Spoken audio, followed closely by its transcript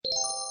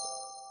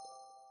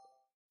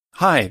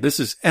Hi, this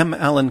is M.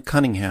 Allen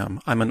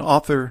Cunningham. I'm an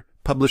author,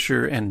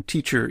 publisher, and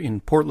teacher in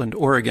Portland,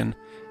 Oregon,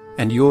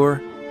 and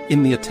you're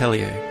in the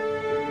Atelier.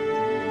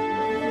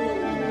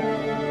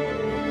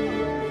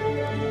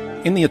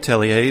 In the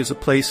Atelier is a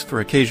place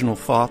for occasional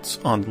thoughts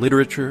on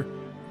literature,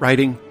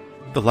 writing,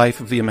 the life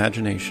of the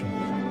imagination.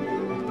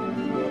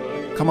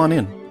 Come on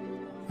in.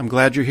 I'm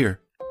glad you're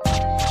here.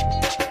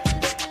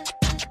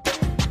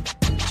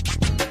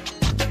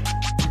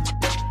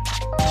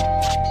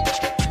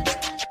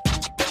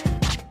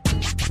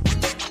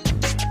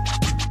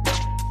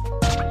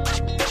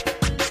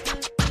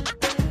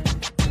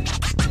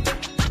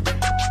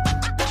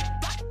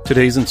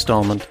 Today's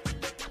installment,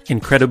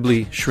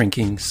 Incredibly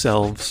Shrinking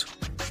Selves.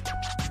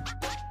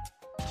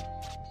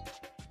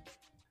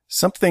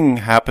 Something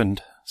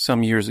happened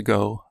some years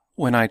ago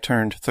when I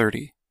turned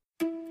 30.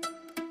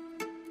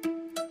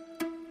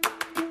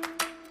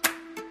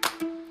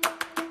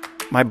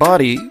 My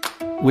body,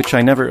 which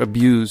I never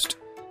abused,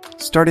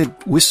 started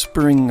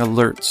whispering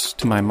alerts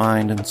to my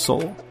mind and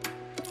soul.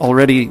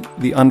 Already,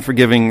 the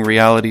unforgiving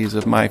realities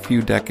of my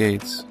few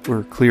decades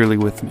were clearly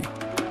with me.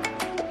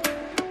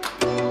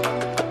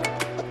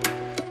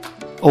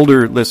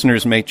 Older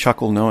listeners may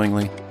chuckle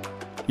knowingly.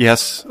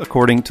 Yes,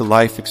 according to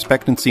life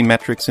expectancy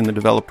metrics in the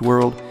developed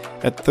world,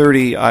 at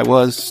 30 I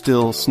was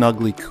still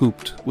snugly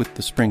cooped with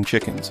the spring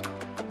chickens.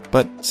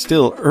 But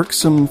still,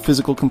 irksome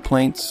physical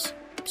complaints,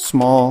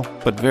 small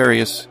but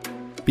various,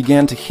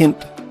 began to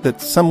hint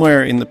that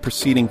somewhere in the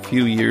preceding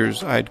few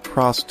years I'd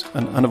crossed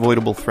an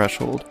unavoidable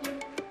threshold,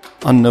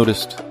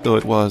 unnoticed though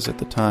it was at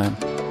the time.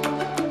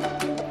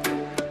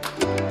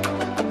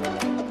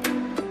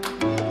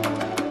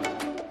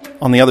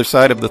 On the other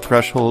side of the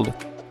threshold,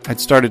 I'd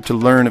started to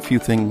learn a few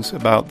things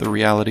about the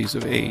realities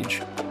of age.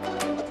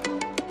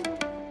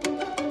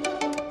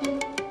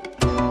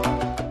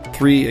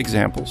 3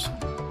 examples.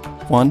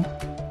 1,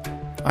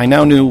 I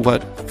now knew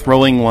what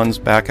throwing one's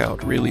back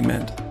out really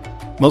meant.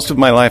 Most of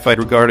my life I'd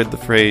regarded the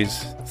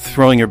phrase,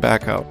 throwing your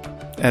back out,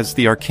 as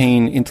the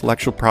arcane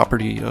intellectual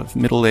property of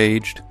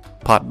middle-aged,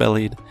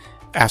 pot-bellied,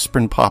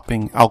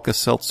 aspirin-popping,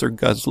 Alka-Seltzer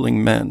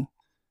guzzling men.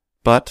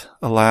 But,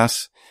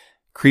 alas,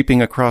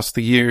 creeping across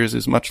the years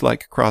is much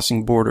like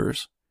crossing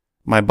borders.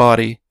 My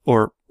body,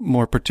 or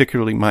more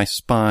particularly my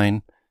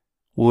spine,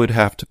 would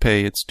have to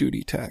pay its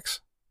duty tax.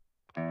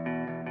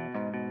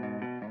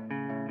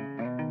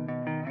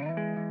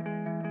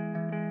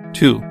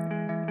 Two,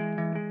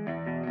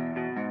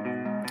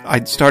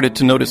 I'd started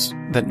to notice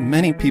that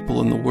many people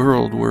in the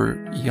world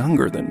were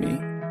younger than me.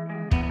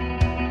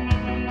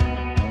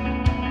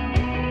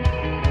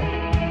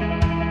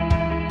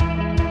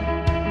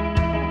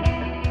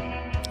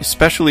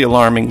 Especially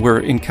alarming were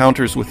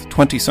encounters with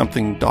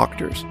 20-something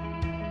doctors,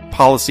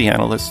 policy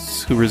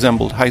analysts who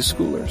resembled high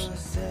schoolers,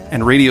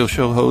 and radio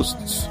show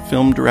hosts,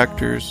 film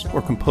directors,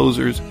 or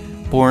composers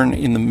born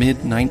in the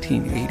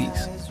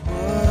mid-1980s.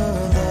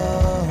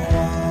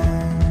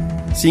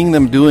 Seeing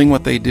them doing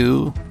what they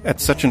do at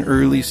such an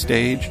early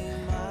stage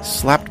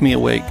slapped me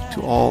awake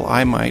to all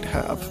I might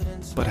have,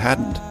 but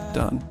hadn't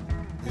done.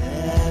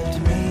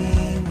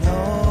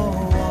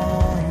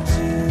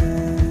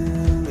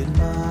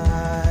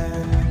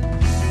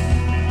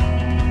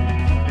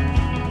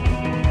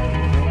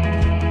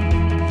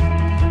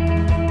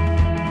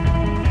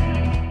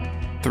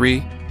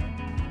 Three,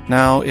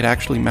 now it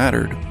actually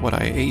mattered what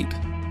I ate.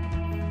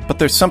 But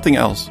there's something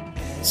else,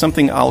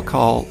 something I'll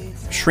call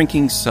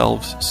shrinking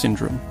selves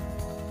syndrome.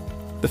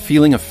 The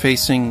feeling of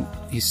facing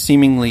a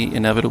seemingly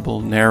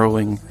inevitable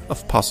narrowing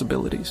of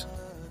possibilities.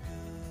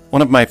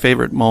 One of my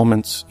favorite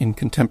moments in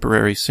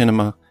contemporary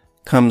cinema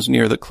comes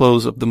near the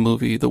close of the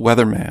movie The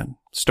Weatherman,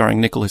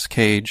 starring Nicolas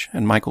Cage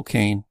and Michael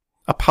Caine.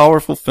 A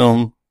powerful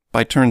film,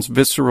 by turns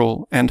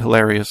visceral and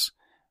hilarious,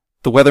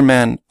 The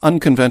Weatherman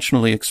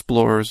unconventionally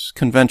explores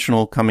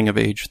conventional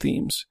coming-of-age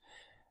themes,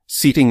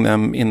 seating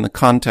them in the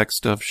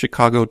context of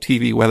Chicago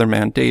TV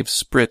weatherman Dave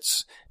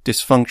Spritz's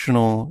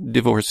dysfunctional,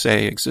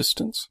 divorcee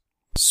existence.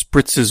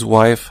 Spritz's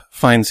wife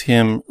finds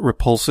him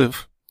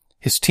repulsive,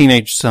 his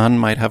teenage son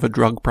might have a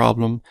drug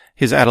problem,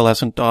 his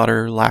adolescent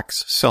daughter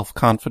lacks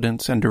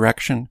self-confidence and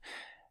direction,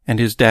 and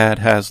his dad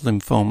has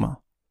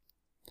lymphoma.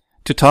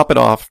 To top it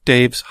off,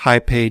 Dave's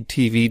high-paid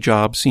TV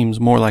job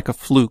seems more like a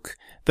fluke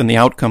than the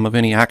outcome of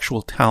any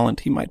actual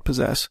talent he might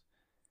possess.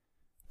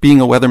 Being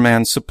a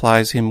weatherman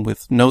supplies him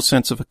with no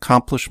sense of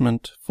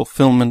accomplishment,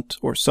 fulfillment,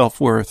 or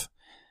self-worth.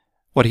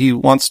 What he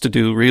wants to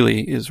do,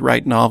 really, is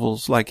write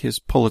novels like his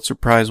Pulitzer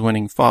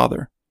Prize-winning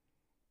father.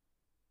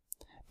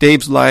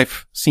 Dave's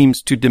life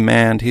seems to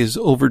demand his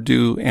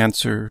overdue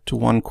answer to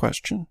one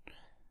question.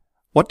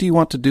 What do you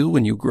want to do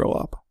when you grow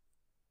up?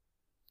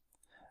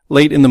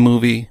 Late in the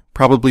movie,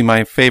 probably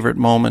my favorite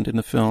moment in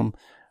the film,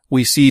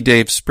 we see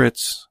Dave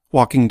Spritz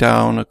walking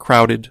down a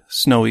crowded,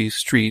 snowy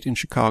street in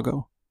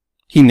Chicago.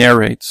 He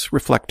narrates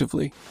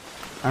reflectively.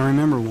 I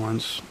remember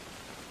once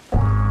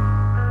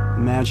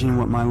imagining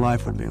what my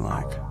life would be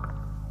like,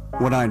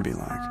 what I'd be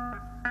like.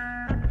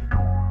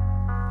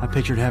 I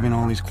pictured having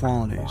all these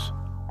qualities,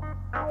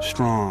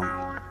 strong,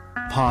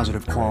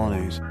 positive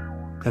qualities,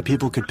 that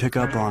people could pick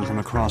up on from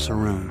across a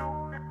room.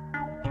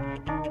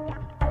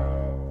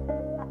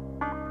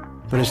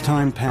 But as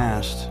time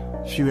passed,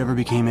 few ever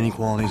became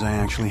inequalities I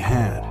actually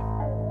had.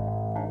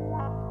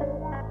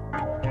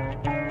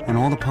 And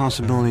all the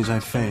possibilities I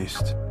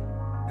faced,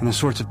 and the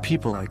sorts of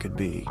people I could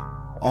be,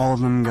 all of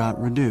them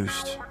got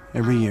reduced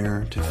every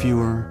year to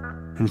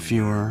fewer and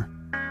fewer,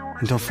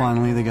 until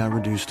finally they got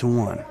reduced to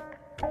one,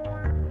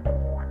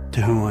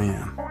 to who I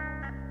am.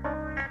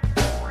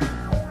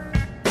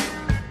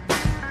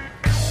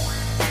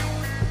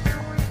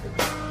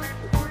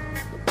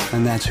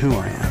 And that's who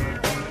I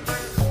am.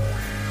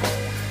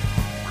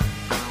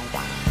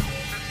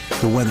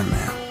 The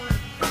Weatherman.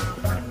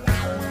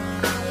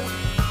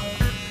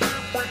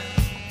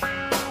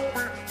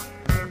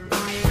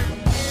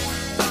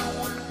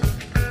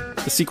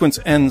 The sequence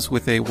ends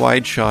with a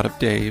wide shot of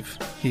Dave.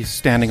 He's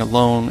standing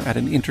alone at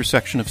an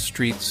intersection of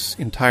streets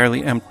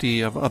entirely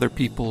empty of other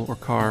people or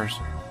cars.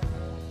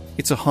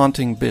 It's a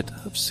haunting bit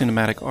of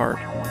cinematic art.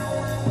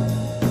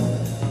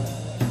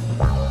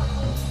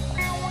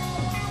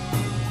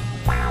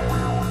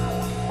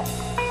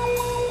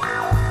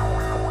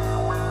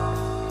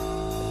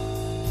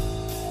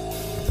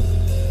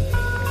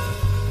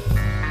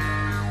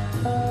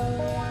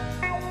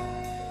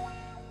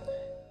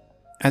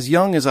 As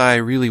young as I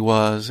really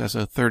was as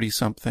a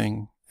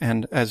 30-something,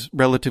 and as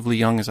relatively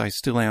young as I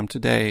still am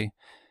today,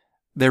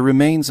 there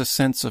remains a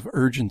sense of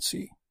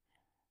urgency.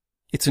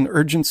 It's an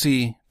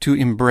urgency to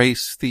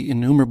embrace the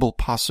innumerable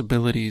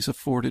possibilities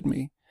afforded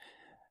me,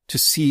 to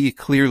see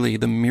clearly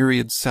the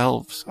myriad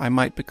selves I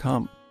might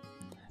become,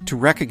 to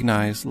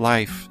recognize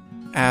life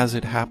as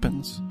it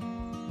happens.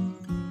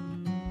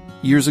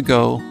 Years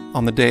ago,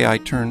 on the day I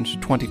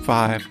turned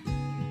 25,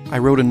 I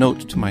wrote a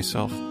note to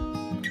myself.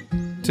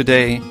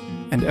 Today,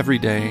 and every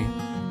day,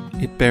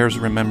 it bears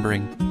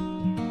remembering.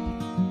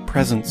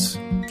 Presence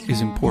is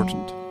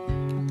important.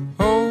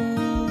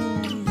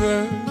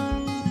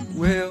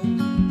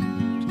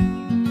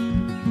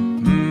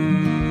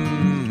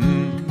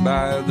 Overwhelmed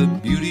by the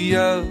beauty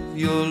of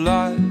your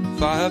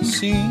life, I have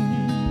seen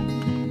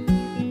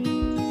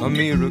a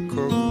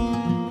miracle.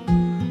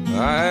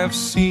 I have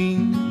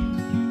seen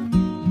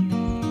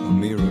a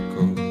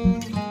miracle.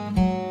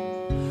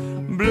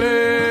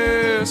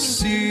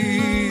 Blessed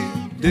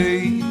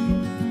day.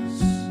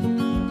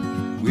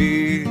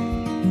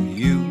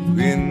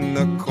 In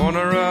the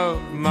corner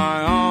of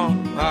my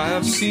arm, I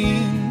have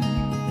seen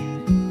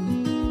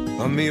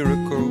a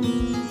miracle.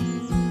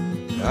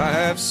 I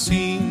have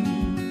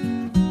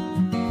seen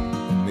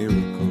a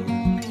miracle.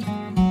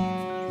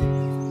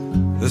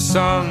 The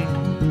sun,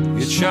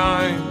 it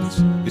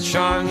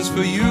shines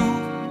for you.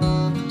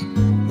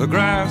 The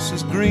grass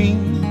is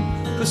green,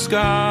 the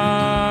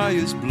sky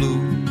is blue.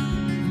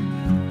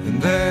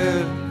 And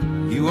there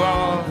you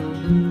are,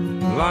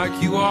 like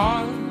you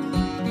are.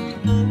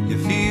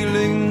 You're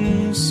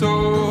feeling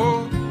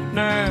so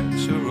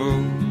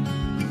natural.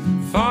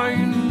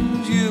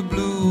 Find your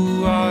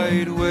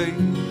blue-eyed way,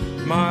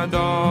 my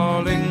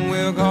darling,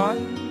 will guide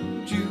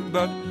you,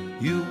 but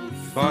you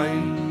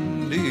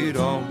find it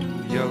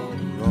on your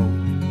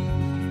own.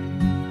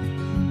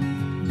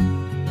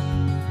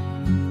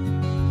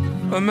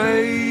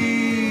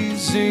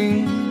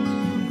 Amazing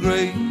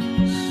Grace.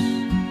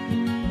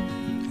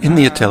 In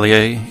the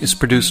Atelier is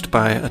produced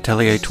by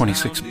Atelier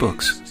 26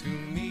 Books.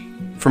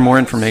 For more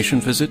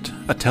information, visit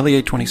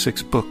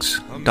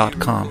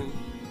atelier26books.com.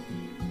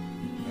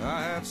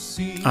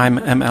 I'm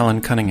M.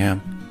 Allen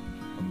Cunningham.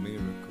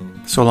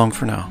 So long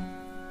for now.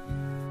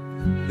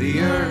 The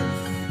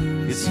earth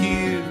is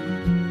here,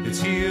 it's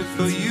here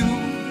for you.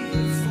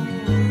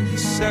 The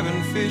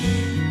 7 fish,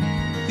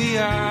 the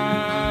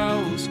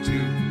owls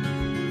too.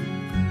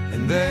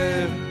 And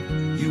there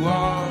you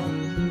are,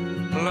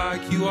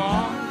 like you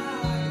are.